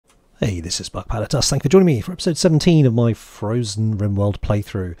Hey, this is BugPowderDust. Thank you for joining me for episode 17 of my Frozen Rimworld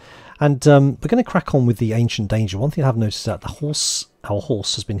playthrough. And we're going to crack on with the Ancient Danger. One thing I have noticed is that our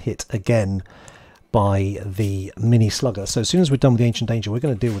horse has been hit again by the mini slugger. So as soon as we're done with the Ancient Danger, we're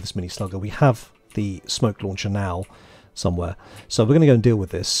going to deal with this mini slugger. We have the smoke launcher now somewhere. So we're going to go and deal with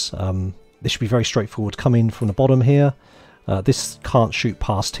this. This should be very straightforward. Come in from the bottom here. This can't shoot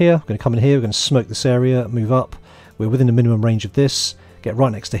past here. We're going to come in here. We're going to smoke this area, move up. We're within the minimum range of this. Get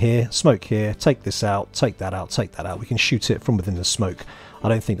right next to here, smoke here, take this out, take that out, take that out. We can shoot it from within the smoke. I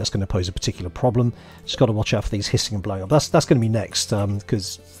don't think that's going to pose a particular problem. Just got to watch out for these hissing and blowing up. That's going to be next,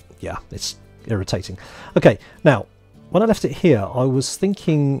 because, yeah, it's irritating. Okay, now, when I left it here, I was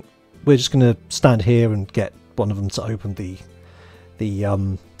thinking we're just going to stand here and get one of them to open the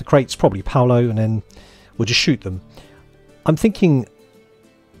crates, probably Paolo, and then we'll just shoot them. I'm thinking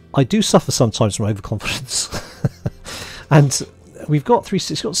I do suffer sometimes from overconfidence. And we've got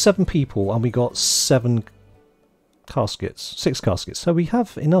it's got 7 people, and we got 6 caskets. So we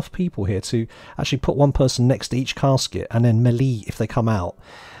have enough people here to actually put one person next to each casket, and then melee if they come out,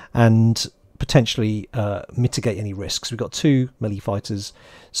 and potentially mitigate any risks. We've got 2 melee fighters,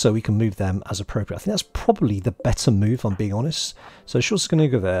 so we can move them as appropriate. I think that's probably the better move, if I'm being honest. So Short's going to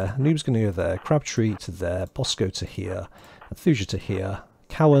go there, Noob's going to go there, Crabtree to there, Bosco to here, Enthusia to here,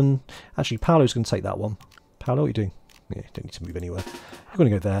 Cowan. Actually, Paolo's going to take that one. Paolo, what are you doing? Yeah, don't need to move anywhere. You're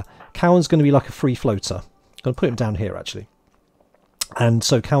going to go there. Cowan's going to be like a free floater. I'm going to put him down here, actually. And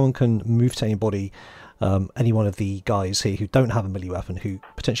so Cowan can move to anybody, any one of the guys here who don't have a melee weapon, who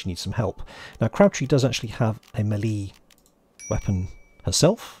potentially need some help. Now, Crabtree does actually have a melee weapon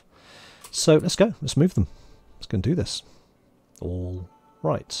herself. So let's go. Let's move them. Let's go and do this. All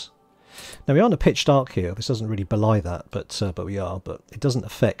right. Now, we are in a pitch dark here. This doesn't really belie that, but we are. But it doesn't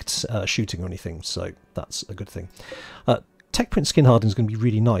affect shooting or anything, so that's a good thing. Tech print skin hardening is going to be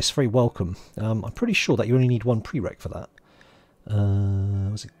really nice, very welcome. I'm pretty sure that you only need 1 prereq for that.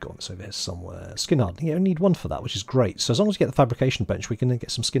 Where's it gone? It's over here somewhere. Skin hardening, you only need 1 for that, which is great. So as long as we get the fabrication bench, we can then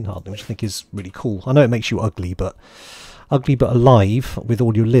get some skin hardening, which I think is really cool. I know it makes you ugly but alive with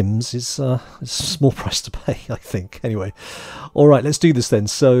all your limbs is a small price to pay, I think. Anyway, alright, let's do this then.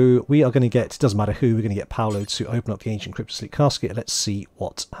 So we are going to get, it doesn't matter who, we're going to get Paolo to open up the Ancient Cryptosleep casket. Let's see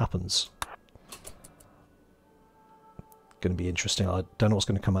what happens. Going to be interesting. I don't know what's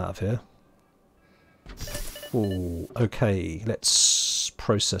going to come out of here. Oh, okay, let's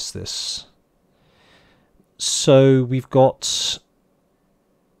process this. So we've got...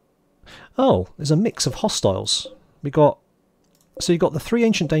 Oh, there's a mix of hostiles. So you've got the 3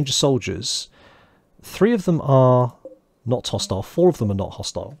 Ancient Danger soldiers. 3 of them are not hostile. 4 of them are not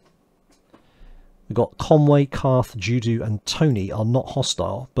hostile. We've got Conway, Karth, Judu and Tony are not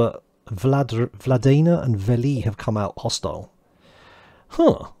hostile, but Vladena and Veli have come out hostile.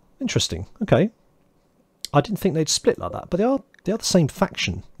 Huh, interesting. Okay. I didn't think they'd split like that, but they are the same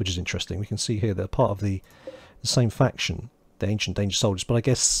faction, which is interesting. We can see here they're part of the same faction, the Ancient Danger soldiers, but I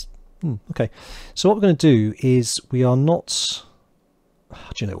guess... okay, so what we're going to do is we are not...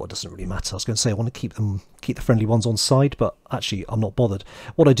 Do you know what? It doesn't really matter. I was going to say I want to keep the friendly ones on side, but actually I'm not bothered.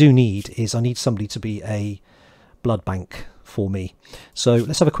 What I do need is I need somebody to be a blood bank for me. So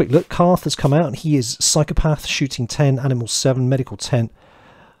let's have a quick look. Karth has come out, and he is Psychopath, Shooting 10, Animal 7, Medical 10.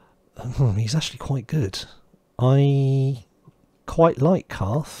 He's actually quite good. I quite like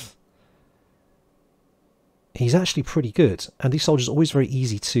Karth. He's actually pretty good, and these soldiers are always very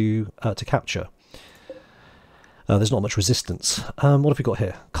easy to capture. There's not much resistance. What have we got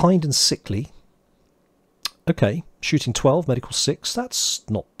here? Kind and Sickly. Okay, Shooting 12, Medical 6. That's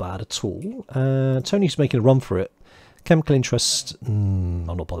not bad at all. Tony's making a run for it. Chemical Interest. I'm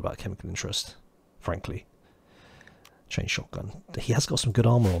not bothered about Chemical Interest, frankly. Chain Shotgun. He has got some good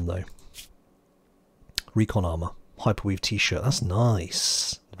armour on, though. Recon armour. Hyperweave t-shirt. That's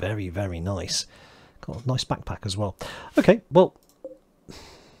nice. Very, very nice. Got a nice backpack as well. Okay, well,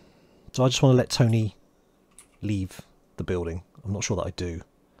 so I just want to let Tony leave the building. I'm not sure that I do.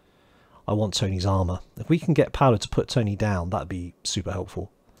 I want Tony's armour. If we can get Paolo to put Tony down, that'd be super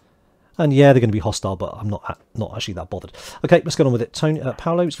helpful. And yeah, they're going to be hostile, but I'm not actually that bothered. Okay, let's get on with it.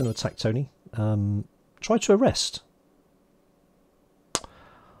 Paolo is going to attack Tony. Try to arrest.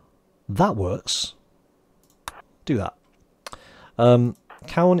 That works. Do that.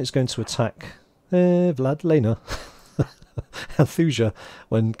 Cowan is going to attack Vladlena. Enthusia,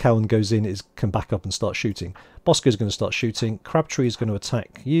 when Cowan goes in, can back up and start shooting. Bosco is going to start shooting. Crabtree is going to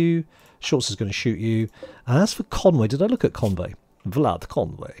attack you. Shorts is going to shoot you. And as for Conway, did I look at Conway? Vlad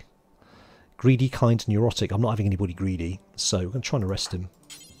Conway. Greedy, kind, neurotic. I'm not having anybody greedy, so we're going to try and arrest him.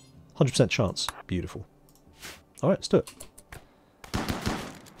 100% chance. Beautiful. Alright, let's do it.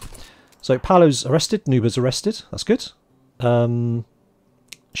 So Paolo's arrested, Nuba's arrested. That's good.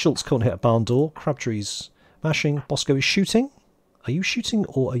 Schultz can't hit a barn door. Crabtree's mashing. Bosco is shooting. Are you shooting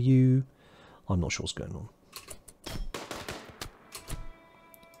or are you... I'm not sure what's going on.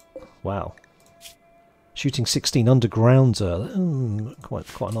 Wow. Shooting 16 undergrounder. Quite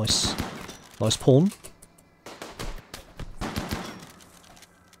a nice pawn.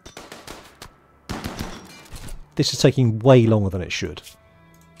 This is taking way longer than it should.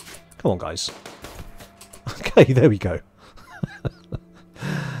 Come on, guys. Okay, there we go.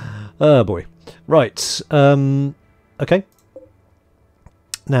 Oh boy. Right. Okay.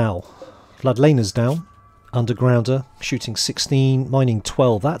 Now, Vladlena's down. Undergrounder, shooting 16, mining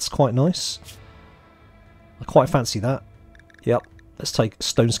 12. That's quite nice. I quite fancy that. Yep. Let's take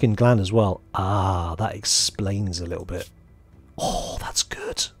Stone Skin Gland as well. Ah, that explains a little bit. Oh, that's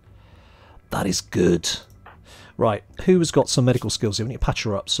good. That is good. Right, who has got some medical skills here? We need to patch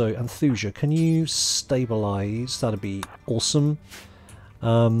her up. So, Anthusia, can you stabilise? That'd be awesome.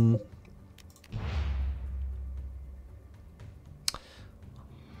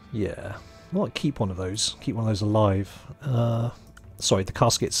 Yeah, I might keep one of those. Keep one of those alive. Sorry, the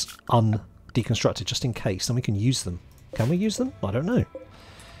casket's undeconstructed just in case. Then we can use them. Can we use them? I don't know.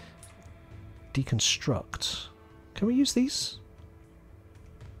 Deconstruct. Can we use these?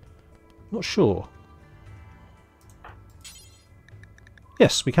 Not sure.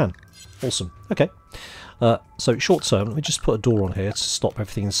 Yes, we can. Awesome. Okay. So short term, let me just put a door on here to stop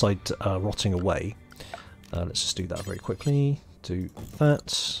everything inside rotting away. Let's just do that very quickly. Do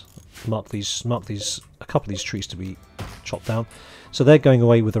that. Mark these. A couple of these trees to be chopped down. So they're going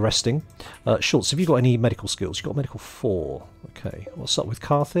away with arresting. Schultz, have you got any medical skills? You've got medical 4. Okay. What's up with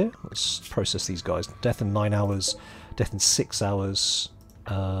Karth here? Let's process these guys. Death in 9 hours. Death in 6 hours.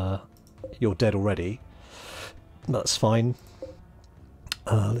 You're dead already. That's fine.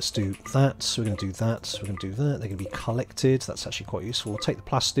 Let's do that. We're going to do that. We're going to do that. They're going to be collected. That's actually quite useful. We'll take the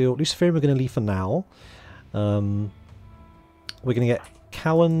plasteel. Luciferium we're going to leave for now. We're going to get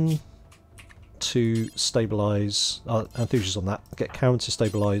Cowan to stabilise. Enthusiast on that. Get Cowan to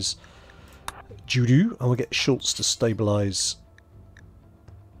stabilise Judo, and we'll get Schultz to stabilise.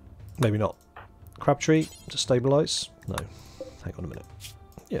 Maybe not. Crabtree to stabilise. No. Hang on a minute.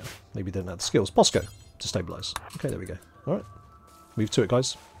 Yeah, maybe they don't have the skills. Bosco to stabilise. Okay, there we go. Alright. Move to it,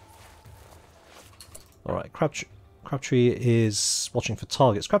 guys. Alright, Crabtree is watching for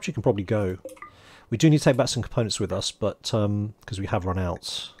targets. Crabtree can probably go. We do need to take back some components with us, but because we have run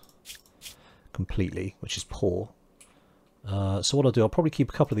out completely, which is poor. So what I'll do, I'll probably keep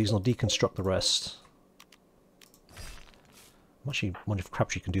a couple of these and I'll deconstruct the rest. I'm actually wondering if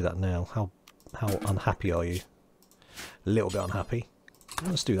Crabtree can do that now. How unhappy are you? A little bit unhappy.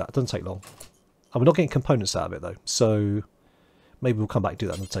 Let's do that. It doesn't take long. We're not getting components out of it though, so maybe we'll come back and do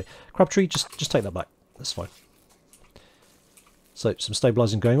that another day. Crabtree, just take that back. That's fine. So some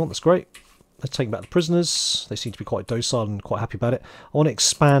stabilising going on. That's great. Let's take back the prisoners. They seem to be quite docile and quite happy about it. I want to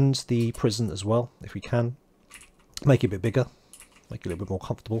expand the prison as well, if we can. Make it a bit bigger. Make it a little bit more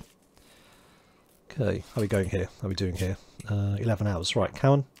comfortable. Okay, how are we going here? How are we doing here? 11 hours. Right,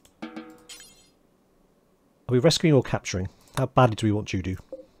 Cowan. Are we rescuing or capturing? How badly do we want Judo?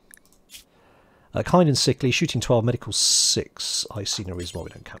 Kind and sickly, shooting 12, medical 6. I see no reason why we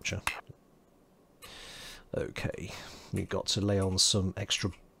don't capture. Okay, we've got to lay on some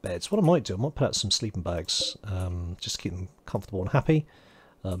extra beds. What I might do, I might put out some sleeping bags, just to keep them comfortable and happy.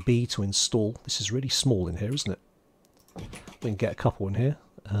 B to install. This is really small in here, isn't it? We can get a couple in here,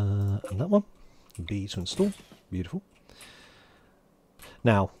 and that one. B to install. Beautiful.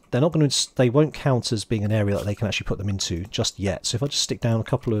 Now, they're not going to. They won't count as being an area that they can actually put them into just yet. So if I just stick down a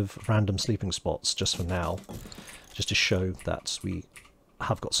couple of random sleeping spots just for now, just to show that we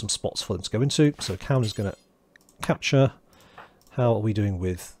have got some spots for them to go into. So Cowan is going to capture. How are we doing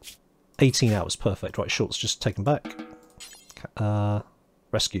with 18 hours? Perfect. Right, Schultz just taken back.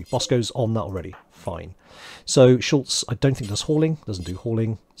 Rescue. Bosco's on that already. Fine. So Schultz, I don't think does hauling. Doesn't do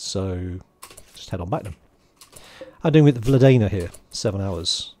hauling. So just head on back then. How are we doing with Vladena here? 7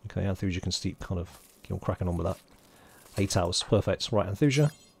 hours. Okay, Anthusia can keep kind of keep on cracking on with that. 8 hours. Perfect. Right,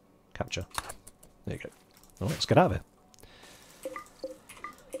 Anthusia. Capture. There you go. Alright, let's get out of here.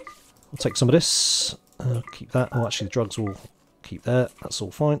 We'll take some of this. Keep that. Oh, actually the drugs will keep there. That's all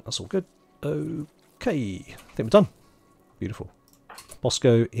fine. That's all good. Okay. I think we're done. Beautiful.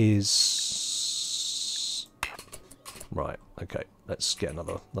 Bosco is... Right, okay. Let's get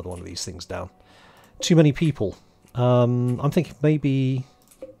another one of these things down. Too many people. I'm thinking maybe...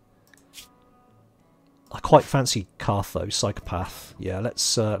 I quite fancy Karth though, Psychopath. Yeah,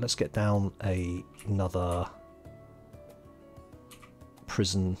 let's get down another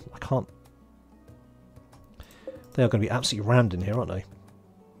prison. I can't... They are going to be absolutely rammed in here, aren't they?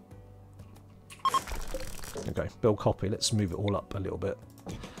 Okay, build copy. Let's move it all up a little bit.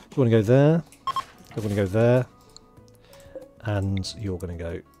 You want to go there. You're going to go there. And you're going to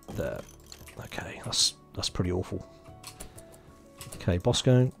go there. Okay, that's pretty awful. Okay,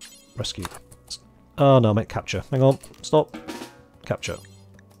 Bosco. Rescue. Oh, no, I meant capture. Hang on. Stop. Capture.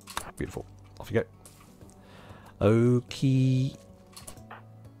 Beautiful. Off you go. Okay.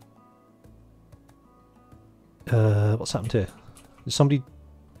 What's happened here? Is somebody...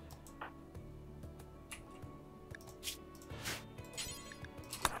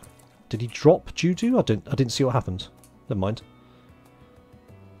 Did he drop Juju? I didn't see what happened. Never mind.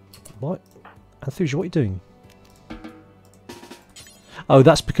 What? Enthusia, what are you doing? Oh,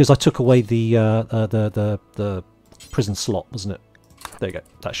 that's because I took away the prison slot, wasn't it? There you go.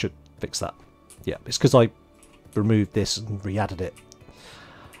 That should fix that. Yeah, it's because I removed this and re-added it.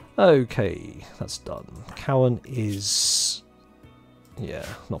 Okay, that's done. Cowan is... yeah,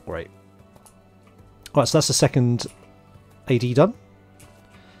 not great. Alright, so that's the second AD done.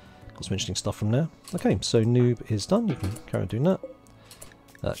 Got some interesting stuff from there. Okay, so Noob is done. You can carry on doing that.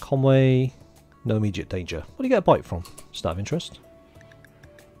 Conway, no immediate danger. Where do you get a bite from? Just out of interest.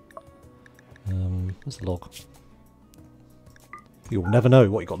 Where's the log? You'll never know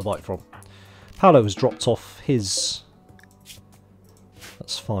what you got the bite from. Paolo has dropped off his...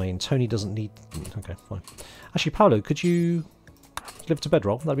 That's fine. Tony doesn't need... okay, fine. Actually, Paolo, could you deliver to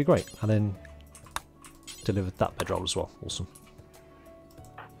bedroll? That'd be great. And then deliver that bedroll as well. Awesome.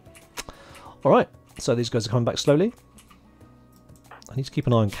 Alright, so these guys are coming back slowly. I need to keep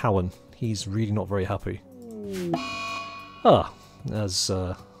an eye on Cowan. He's really not very happy. Ah, as...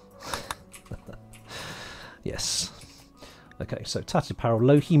 yes. Okay, so tattered apparel,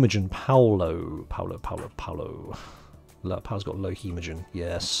 low hemogen, Paolo. Paolo's got low hemogen,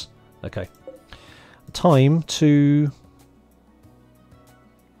 yes. Okay. Time to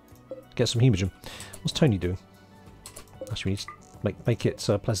get some hemogen. What's Tony doing? Actually, we need to make it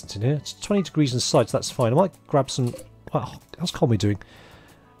pleasant in here. It's 20 degrees inside, so that's fine. I might grab some... wow, how's Conway doing?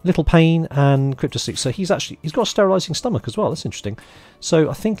 Little pain and cryptosleep. So he's got a sterilising stomach as well. That's interesting. So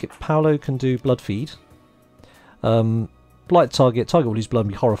I think Paolo can do blood feed. Blight target. Target will lose blood and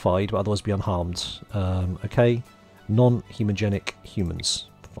be horrified, but otherwise be unharmed. Okay. Non-hemogenic humans.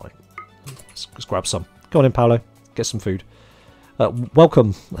 Fine. Let's grab some. Go on in, Paolo. Get some food.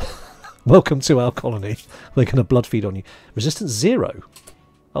 Welcome. Welcome to our colony. We're going to blood feed on you. Resistance 0.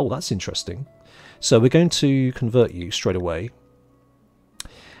 Oh, that's interesting. So we're going to convert you straight away.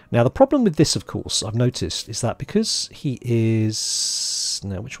 Now the problem with this, of course, I've noticed, is that because he is...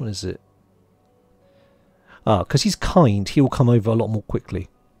 now, which one is it? Ah, because he's kind, he will come over a lot more quickly.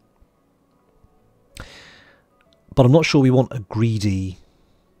 But I'm not sure we want a greedy...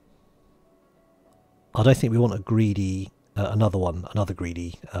 I don't think we want a greedy... another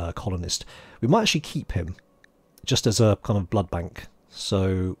greedy colonist. We might actually keep him, just as a kind of blood bank.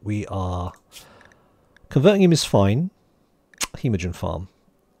 So we are... converting him is fine. Hemogen farm.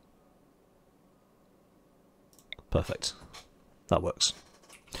 Perfect. That works.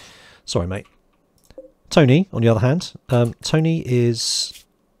 Sorry, mate. Tony, on the other hand, Tony is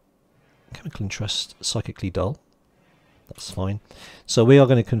chemical interest, psychically dull. That's fine. So we are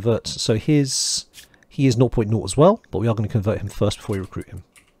going to convert. So he is 0.0 as well, but we are going to convert him first before we recruit him.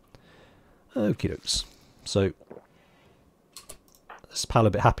 Okie dokes. So is Pal a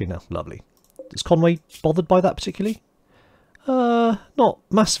bit happy now? Lovely. Is Conway bothered by that particularly? Not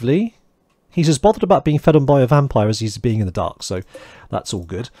massively. He's as bothered about being fed on by a vampire as he's being in the dark, so that's all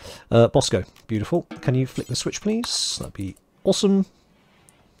good. Bosco, beautiful. Can you flick the switch, please? That'd be awesome.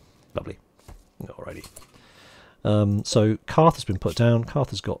 Lovely. Alrighty. So Karth has been put down.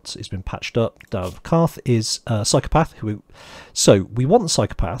 Karth has been patched up. Karth is a psychopath. So we want the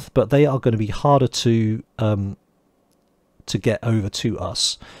psychopath, but they are going to be harder to get over to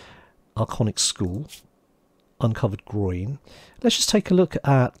us. Archonic School, uncovered groin. Let's just take a look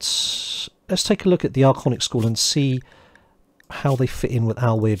at the Archonic School and see how they fit in with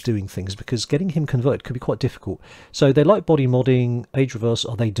our way of doing things, because getting him converted could be quite difficult. So they like body modding, age reverse.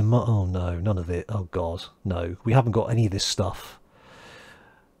 Are they oh no, none of it. Oh god, no, we haven't got any of this stuff.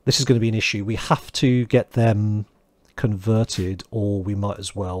 This is going to be an issue. We have to get them converted, or we might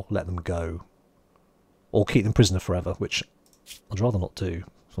as well let them go, or keep them prisoner forever, which I'd rather not do,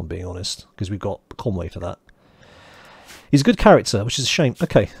 if I'm being honest, because we've got Conway for that. He's a good character, which is a shame.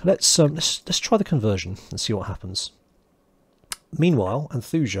 Okay, let's try the conversion and see what happens. Meanwhile,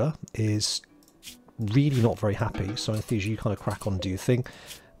 Enthusia is really not very happy, so Enthusia, you kind of crack on and do your thing.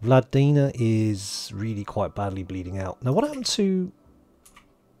 Vladina is really quite badly bleeding out. Now, what happened to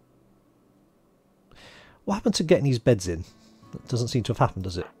What happened to getting these beds in? That doesn't seem to have happened,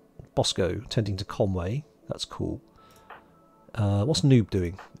 does it? Bosco tending to Conway. That's cool. What's Noob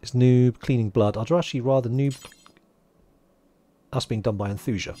doing? Is Noob cleaning blood? I'd actually rather Noob... That's being done by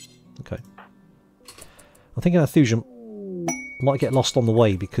Enthusia. Okay. I'm thinking Enthusia might get lost on the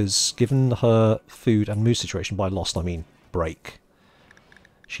way because given her food and mood situation, by lost I mean break,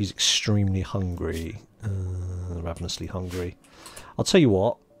 she's extremely hungry. Ravenously hungry. I'll tell you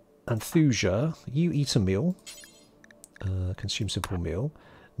what, Enthusia, you eat a meal. Consume simple meal.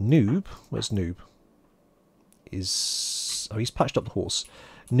 Noob, where's Noob? Oh, he's patched up the horse.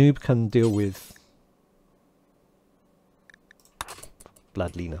 Noob can deal with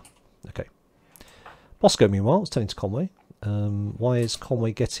Bladlina. Okay. Bosco, meanwhile, is turning to Conway. Why is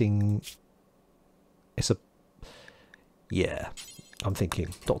Conway getting... It's a... Yeah, I'm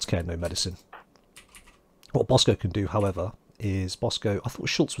thinking. Doctor care, no medicine. What Bosco can do, however, is Bosco... I thought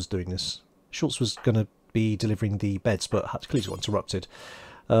Schultz was doing this. Schultz was going to be delivering the beds, but clearly got interrupted.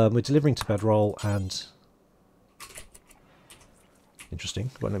 We're delivering to bedroll and...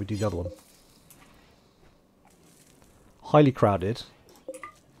 Interesting. Won't let me do the other one. Highly crowded.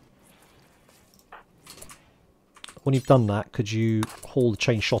 When you've done that, could you haul the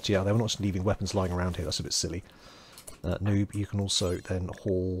chain shotty out there? We're not just leaving weapons lying around here. That's a bit silly. Noob, you can also then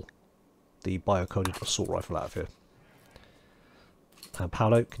haul the biocoded assault rifle out of here.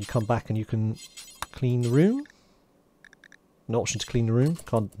 Paolo, can you come back and you can clean the room? No option to clean the room?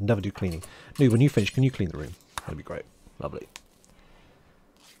 Can't never do cleaning. Noob, when you finish, can you clean the room? That'd be great. Lovely.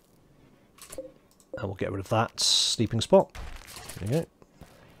 And we'll get rid of that sleeping spot. There you go.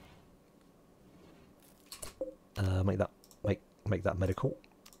 Make that medical.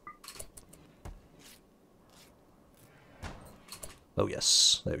 Oh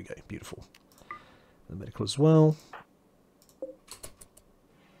yes, there we go. Beautiful. The medical as well.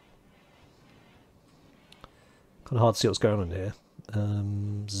 Kind of hard to see what's going on here.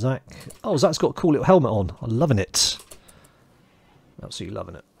 Zach. Oh, Zach's got a cool little helmet on. I'm loving it. Absolutely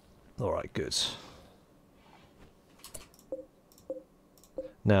loving it. All right, good.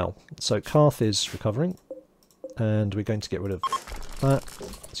 Now, so Karth is recovering, and we're going to get rid of that.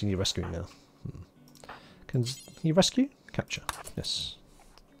 So you need rescuing now. Can you rescue? Capture. Yes.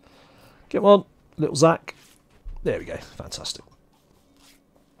 Get on, little Zach. There we go. Fantastic.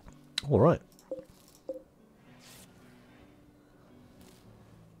 All right.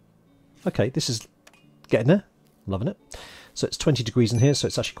 Okay, this is getting there. Loving it. So it's 20 degrees in here, so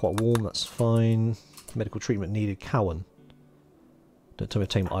it's actually quite warm. That's fine. Medical treatment needed. Cowan. Don't tell me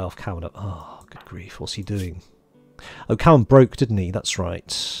to take my eye off Cowan up. Oh, good grief. What's he doing? Oh, Cowan broke, didn't he? That's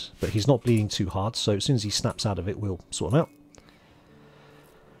right. But he's not bleeding too hard, so as soon as he snaps out of it, we'll sort him out.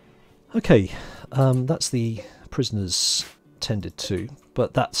 Okay, that's the prisoners tended to.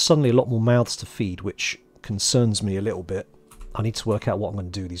 But that's suddenly a lot more mouths to feed, which concerns me a little bit. I need to work out what I'm going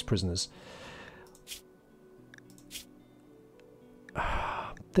to do with these prisoners.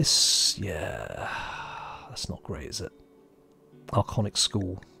 Yeah, that's not great, is it? Archonic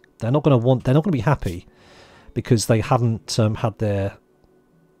school. They're not going to be happy because they haven't had the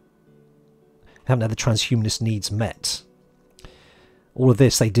transhumanist needs met. All of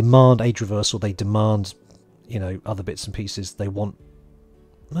this, they demand age reversal. They demand, you know, other bits and pieces. They want.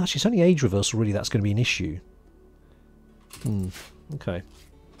 Actually, it's only age reversal really that's going to be an issue. Okay.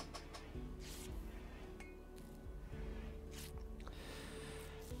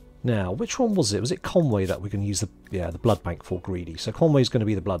 Now, which one was it? Was it Conway that we're going to use the blood bank for? Greedy. So Conway's going to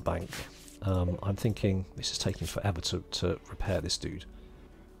be the blood bank. I'm thinking this is taking forever to repair this dude.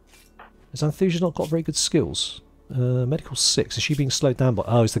 Has Enthusia not got very good skills? Medical 6. Is she being slowed down by...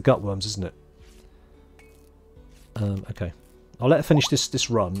 Oh, it's the gut worms, isn't it? Okay. I'll let her finish this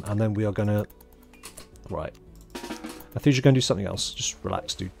run, and then we are going to... Right. Enthusia going to do something else. Just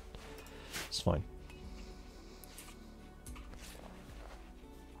relax, dude. It's fine.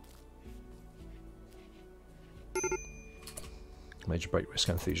 Major break risk,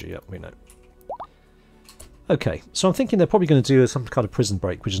 Enthusia, yep, we know. Okay, so I'm thinking they're probably going to do some kind of prison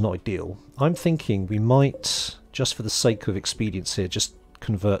break, which is not ideal. I'm thinking we might, just for the sake of expedience here, just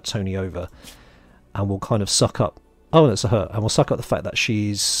convert Tony over, and we'll kind of suck up... Oh, that's a her, and we'll suck up the fact that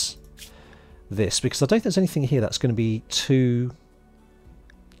she's this, because I don't think there's anything here that's going to be too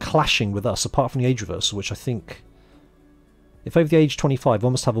clashing with us, apart from the age reversal, which I think... If over the age 25,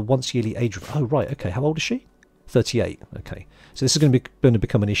 one must have a once-yearly age reversal. Oh, right, okay, how old is she? 38, okay. So this is going to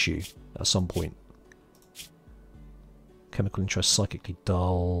become an issue at some point. Chemical interest, psychically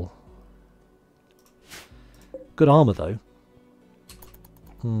dull. Good armour, though.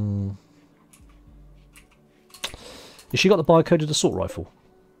 Has she got the biocoded assault rifle?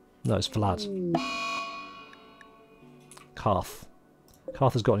 No, it's Vlad. Karth.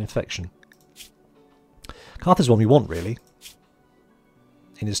 Karth has got an infection. Karth is one we want, really.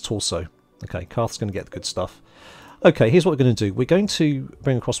 In his torso. Okay, Karth's going to get the good stuff. Okay, here's what we're going to do. We're going to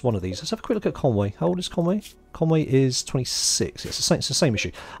bring across one of these. Let's have a quick look at Conway. How old is Conway? Conway is 26. It's the same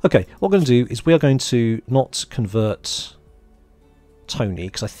issue. Okay, what we're going to do is we are going to not convert Tony,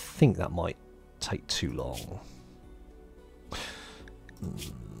 because I think that might take too long. Well,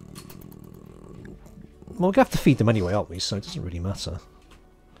 we're going to have to feed them anyway, aren't we? So it doesn't really matter.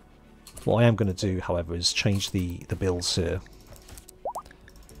 What I am going to do, however, is change the bills here.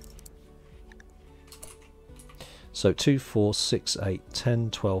 So 2, 4, 6, 8,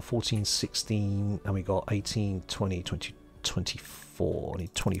 10, 12, 14, 16, and we got 18, 20, 20, 24. I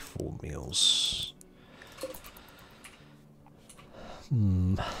need 24 meals.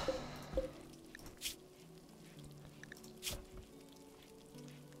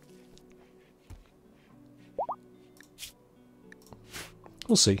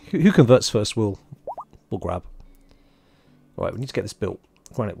 We'll see. Who converts first, we'll grab. Alright, we need to get this built.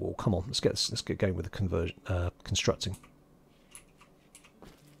 Granite wall, come on, let's get going with the conversion, constructing.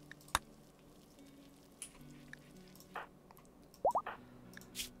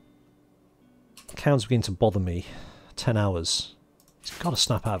 Cowan's beginning to bother me. 10 hours. He's got to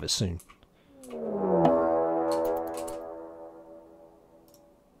snap out of it soon.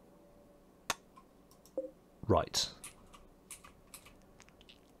 Right.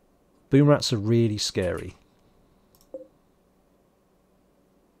 Boom rats are really scary.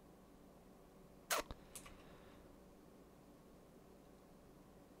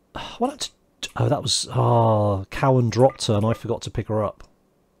 What? Oh, that was... Oh, Cowan dropped her and I forgot to pick her up.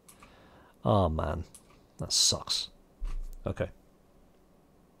 Oh, man. That sucks. Okay.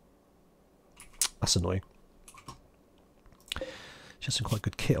 That's annoying. She had some quite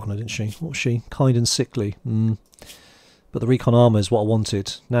good kit on her, didn't she? What was she? Kind and sickly. But the recon armour is what I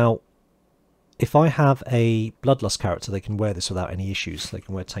wanted. Now, if I have a Bloodlust character, they can wear this without any issues. They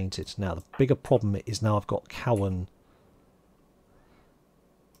can wear Tainted. Now, the bigger problem is now I've got Cowan...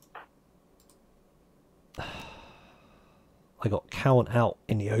 I got Cowan out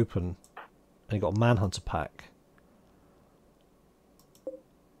in the open, and he got a manhunter pack.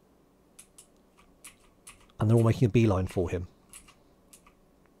 And they're all making a beeline for him.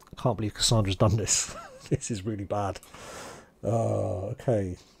 I can't believe Cassandra's done this. This is really bad.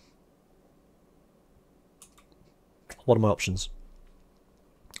 Okay. What are my options?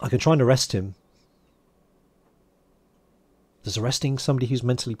 I can try and arrest him. Does arresting somebody who's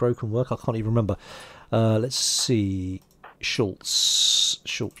mentally broken work? I can't even remember. Let's see. Schultz.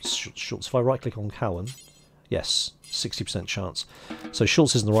 If I right click on Cowan, yes, 60% chance. So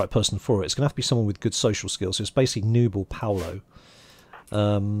Schultz isn't the right person for it. It's going to have to be someone with good social skills. So it's basically Noob or Paolo.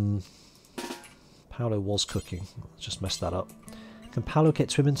 Paolo was cooking. Just messed that up. Can Paolo get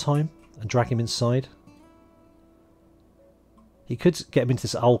to him in time and drag him inside? He could get him into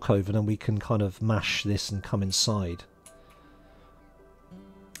this alcove and then we can kind of mash this and come inside.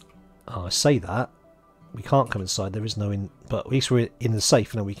 I say that. We can't come inside, there is no in... But at least we're in the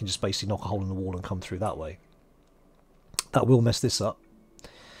safe and then we can just basically knock a hole in the wall and come through that way. That will mess this up.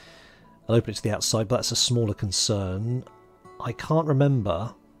 I'll open it to the outside, but that's a smaller concern. I can't remember...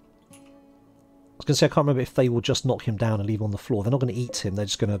 I was going to say, I can't remember if they will just knock him down and leave him on the floor. They're not going to eat him, they're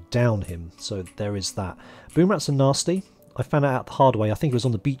just going to down him. So there is that. Boom rats are nasty. I found out the hard way, I think it was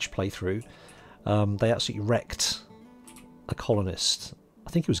on the beach playthrough. They absolutely wrecked a colonist.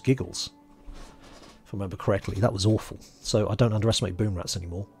 I think it was Giggles. If I remember correctly, that was awful. So I don't underestimate boom rats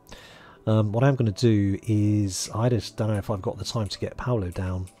anymore. What I'm going to do is, I just don't know if I've got the time to get Paolo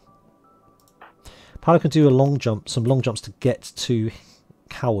down. Paolo can do a long jump, some long jumps to get to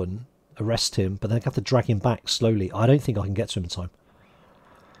Cowan, arrest him, but then I have to drag him back slowly. I don't think I can get to him in time.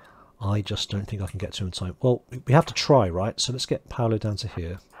 I just don't think I can get to him in time. Well, we have to try, right? So let's get Paolo down to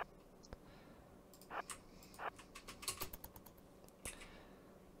here.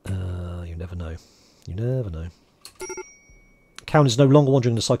 You never know. You never know. Cowan is no longer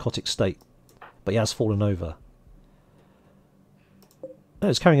wandering in a psychotic state, but he has fallen over. Oh,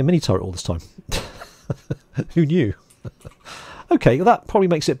 he's carrying a mini turret all this time. Who knew? Okay, well that probably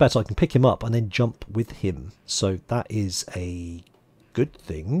makes it better. I can pick him up and then jump with him. So that is a good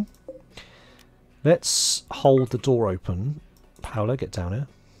thing. Let's hold the door open. Paolo, get down here.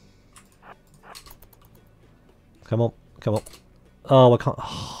 Come on, come on. Oh, I can't.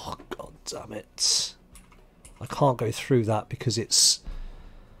 Oh, god damn it. I can't go through that because it's...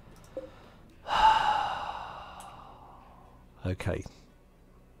 Okay.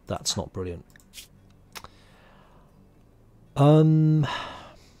 That's not brilliant. On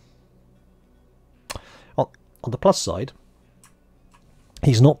the plus side,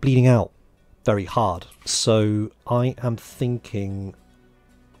 he's not bleeding out very hard. So I am thinking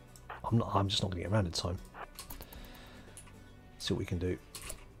I'm just not going to get around in time. See what we can do.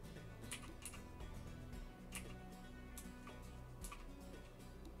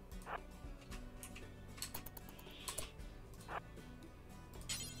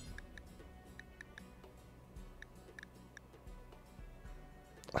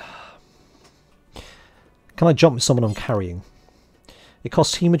 Can I jump with someone I'm carrying? It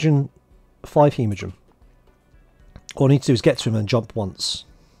costs hemogen, 5 hemogen. All I need to do is get to him and jump once.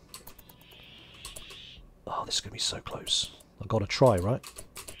 Oh, this is going to be so close. I've got to try, right?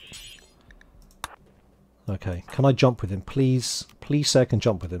 Okay, can I jump with him? Please, please say I can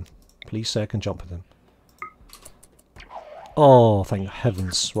jump with him. Please say I can jump with him. Oh, thank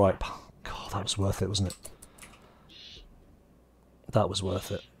heavens. Right. God, that was worth it, wasn't it? That was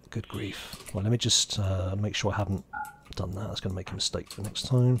worth it. Good grief. Well, let me just make sure I haven't done that. That's going to make a mistake for next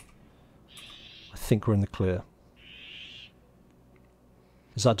time. I think we're in the clear.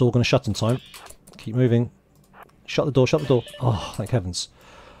 Is that door going to shut in time? Keep moving. Shut the door, shut the door. Oh, thank heavens.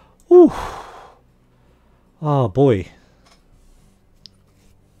 Ooh. Oh, boy.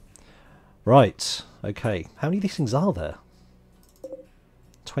 Right. Okay. How many of these things are there?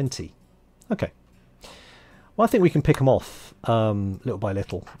 20. Okay. Well, I think we can pick them off little by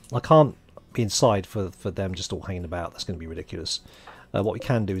little. I can't be inside for them just all hanging about. That's going to be ridiculous. What we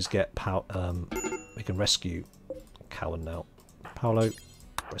can do is get we can rescue Cowan now. Paolo,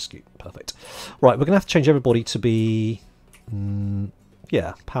 rescue. Perfect. Right, we're going to have to change everybody to be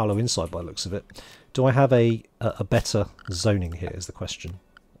yeah, Paolo inside by the looks of it. Do I have a better zoning here is the question.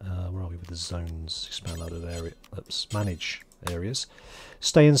 Where are we with the zones? Expand out of area. Oops, manage areas.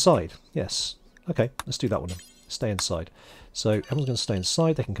 Stay inside. Yes. Okay, let's do that one then. Stay inside. So everyone's going to stay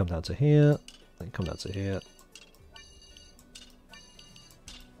inside. They can come down to here. They can come down to here.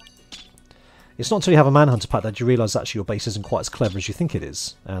 It's not until you have a manhunter pack that you realise actually your base isn't quite as clever as you think it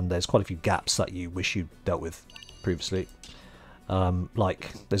is. And there's quite a few gaps that you wish you'd dealt with previously.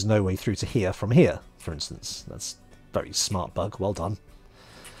 Like, there's no way through to here from here, for instance. That's a very smart bug. Well done.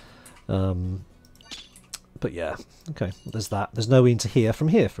 But yeah, okay, there's that. There's no way into here from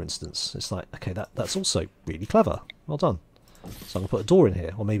here, for instance. It's like, okay, that's also really clever. Well done. So I'm going to put a door in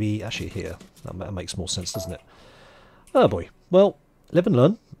here, or maybe actually here. That makes more sense, doesn't it? Oh boy. Well, live and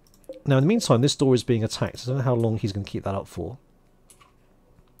learn. Now, in the meantime, this door is being attacked. I don't know how long he's going to keep that up for.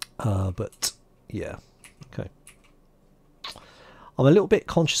 But, yeah. Okay. I'm a little bit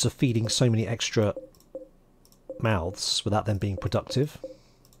conscious of feeding so many extra mouths without them being productive.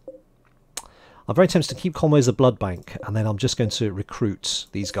 I'm very tempted to keep Conway as a blood bank, and then I'm just going to recruit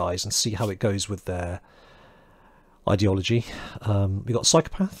these guys and see how it goes with their ideology. We've got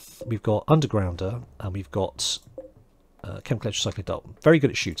Psychopath, we've got Undergrounder, and we've got Chemical Electrocyclic Dart. Very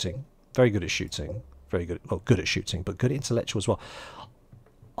good at shooting, very good at shooting, very good, well, good at shooting, but good at intellectual as well.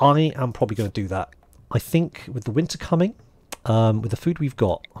 I am probably going to do that. I think with the winter coming, with the food we've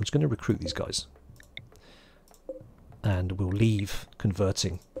got, I'm just going to recruit these guys. And we'll leave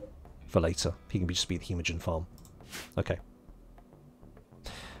converting for later. He can just be the hemogen farm. Okay.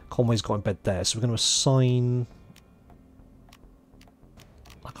 Conway's got in bed there, so we're going to assign...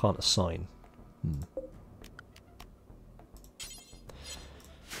 I can't assign.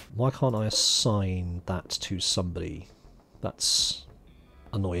 Why can't I assign that to somebody? That's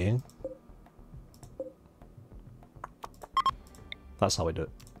annoying. That's how I do it.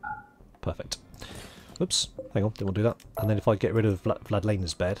 Perfect. Oops, hang on, didn't want to do that. And then if I get rid of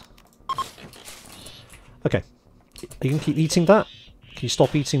Vladlena's bed... Okay. You can keep eating that? Can you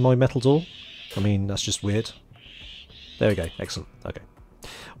stop eating my metal door? I mean, that's just weird. There we go. Excellent. Okay.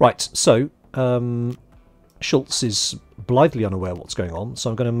 Right, so, Schultz is blithely unaware of what's going on,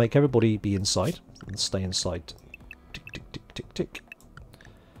 so I'm going to make everybody be inside and stay inside. Tick, tick, tick, tick, tick.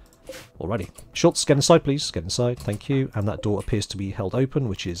 Alrighty. Schultz, get inside, please. Get inside. Thank you. And that door appears to be held open,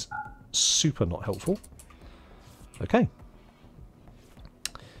 which is super not helpful. Okay.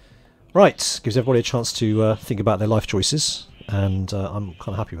 Right, gives everybody a chance to think about their life choices, and I'm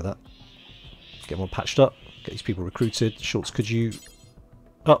kind of happy with that. Get one patched up, get these people recruited. Schultz, could you...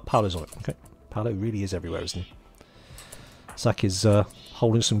 Oh, Paolo's on it. Okay, Paolo really is everywhere, isn't he? Zach is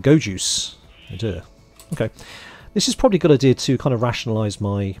holding some go juice. Oh dear. Okay, this is probably a good idea to kind of rationalise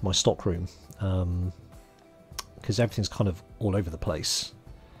my stock room, because everything's kind of all over the place.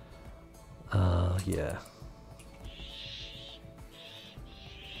 Yeah.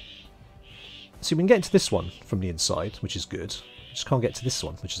 So we can get into this one from the inside, which is good. Just can't get to this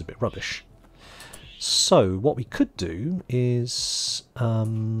one, which is a bit rubbish. So what we could do is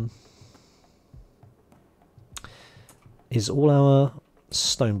all our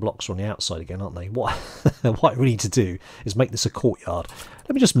stone blocks are on the outside again, aren't they? What what I really need to do is make this a courtyard.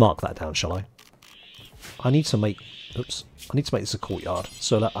 Let me just mark that down, shall I? I need to make... Oops. I need to make this a courtyard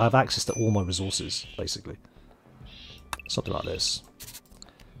so that I have access to all my resources, basically. Something like this.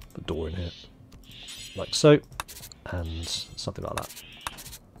 Put a door in here. Like so. And something like that.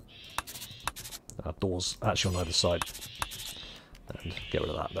 Doors actually on either side. And get rid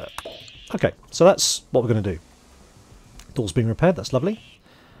of that there. Okay, so that's what we're going to do. Doors being repaired, that's lovely.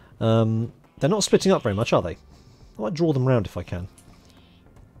 They're not splitting up very much, are they? I might draw them round if I can.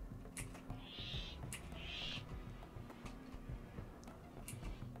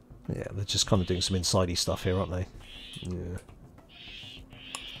 Yeah, they're just kind of doing some insidey stuff here, aren't they? Yeah.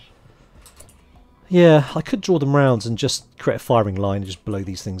 Yeah, I could draw them round and just create a firing line and just blow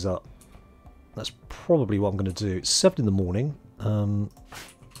these things up. That's probably what I'm going to do. It's 7 in the morning. I'll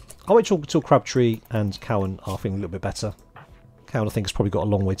wait till Crabtree and Cowan are feeling a little bit better. Cowan, I think, has probably got a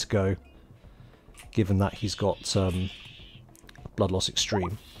long way to go, given that he's got blood loss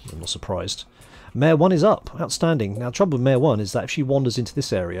extreme. I'm not surprised. Mare 1 is up. Outstanding. Now, the trouble with Mare 1 is that if she wanders into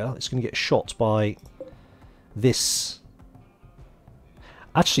this area, it's going to get shot by this.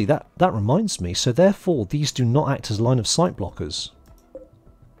 Actually, that reminds me. So, therefore, these do not act as line of sight blockers.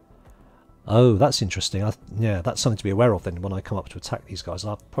 Oh, that's interesting. Yeah, that's something to be aware of then when I come up to attack these guys.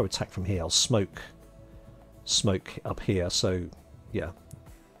 I'll probably attack from here. I'll smoke up here. So, yeah.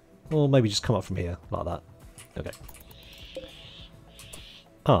 Or maybe just come up from here, like that. Okay.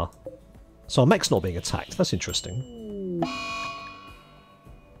 Ah. So our mech's not being attacked. That's interesting.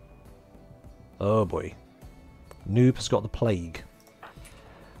 Oh boy. Noob has got the plague.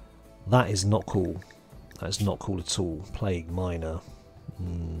 That is not cool. That is not cool at all. Plague minor.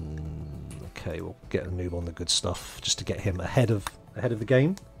 Okay, we'll get a noob on the good stuff just to get him ahead of the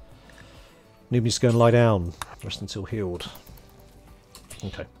game. Noob needs to go and lie down. Rest until healed.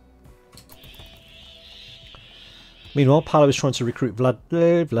 Okay. Meanwhile, Paolo is trying to recruit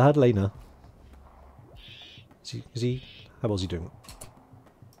Vladlena. Is he? How was he doing?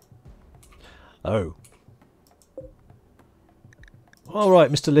 Oh.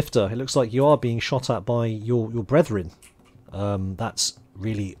 Alright, Mr. Lifter. It looks like you are being shot at by your brethren. That's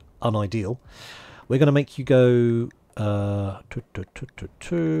really unideal. We're going to make you go...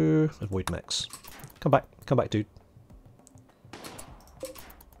 avoid mechs. Come back, dude.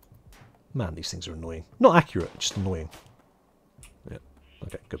 Man, these things are annoying. Not accurate, just annoying. Yeah,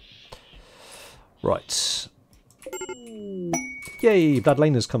 okay, good. Right. Yay,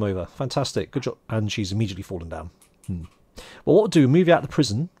 Vladlena's come over. Fantastic, good job. And she's immediately fallen down. Well, what we'll do, move you out of the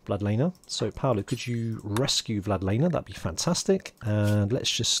prison, Vladlena. So, Paolo, could you rescue Vladlena? That'd be fantastic. And let's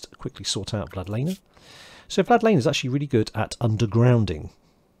just quickly sort out Vladlena. So, Vladlena is actually really good at undergrounding.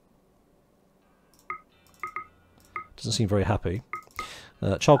 Doesn't seem very happy.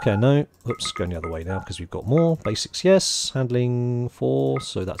 Childcare, no. Oops, going the other way now because we've got more. Basics, yes. Handling, 4.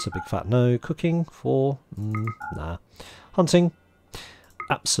 So that's a big fat no. Cooking, 4. Nah. Hunting,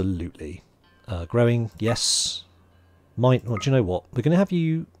 absolutely. Growing, yes. Well, do you know what? We're going to have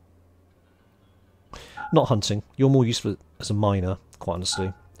you... Not hunting. You're more useful as a miner, quite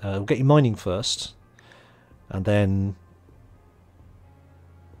honestly. We'll get you mining first. And then...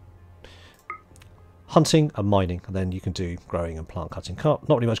 hunting and mining, and then you can do growing and plant cutting. Not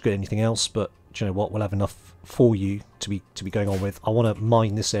really much good at anything else, but do you know what? We'll have enough for you to be going on with. I want to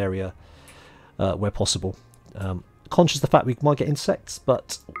mine this area where possible. Conscious of the fact we might get insects,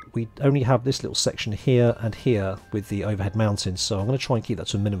 but we only have this little section here and here with the overhead mountains, so I'm going to try and keep that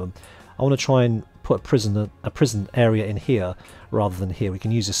to a minimum. I want to try and put a prison area in here rather than here. We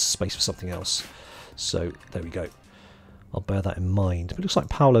can use this space for something else. So there we go. I'll bear that in mind. But it looks like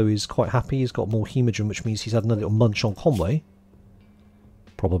Paolo is quite happy. He's got more hemogen, which means he's had another little munch on Conway.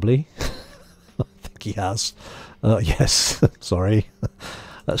 Probably. I think he has. Yes. Sorry.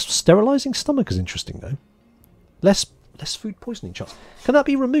 Sterilising stomach is interesting, though. Less food poisoning chance. Can that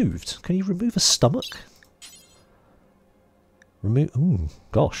be removed? Can you remove a stomach? Ooh,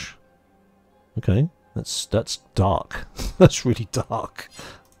 gosh. Okay. That's dark. That's really dark.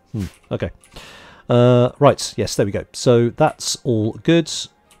 Okay. Right, yes, there we go. So that's all good.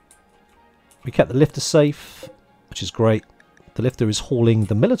 We kept the lifter safe, which is great. The lifter is hauling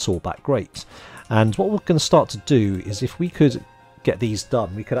the Minotaur back, great. And what we're going to start to do is, if we could get these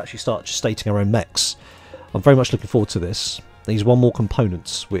done, we could actually start just stating our own mechs. I'm very much looking forward to this. These one more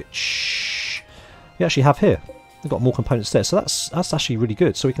components, which we actually have here. We've got more components there, so that's actually really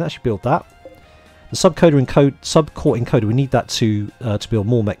good. So we can actually build that. The subcore encoder, we need that to build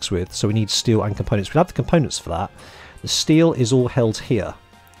more mechs with, so we need steel and components. We have the components for that. The steel is all held here.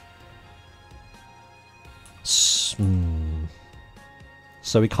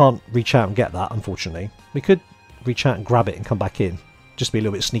 So we can't reach out and get that, unfortunately. We could reach out and grab it and come back in. Just be a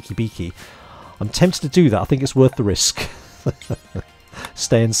little bit sneaky beaky. I'm tempted to do that. I think it's worth the risk.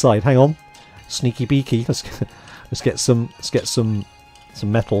 Stay inside. Hang on. Sneaky beaky. Let's get some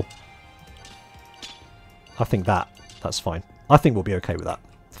metal. I think that's fine. I think we'll be okay with that.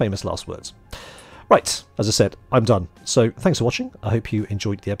 Famous last words. Right, as I said, I'm done. So thanks for watching. I hope you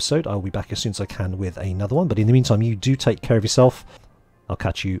enjoyed the episode. I will be back as soon as I can with another one. But in the meantime, you do take care of yourself. I'll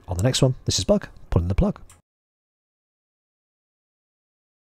catch you on the next one. This is Bug, pulling the plug.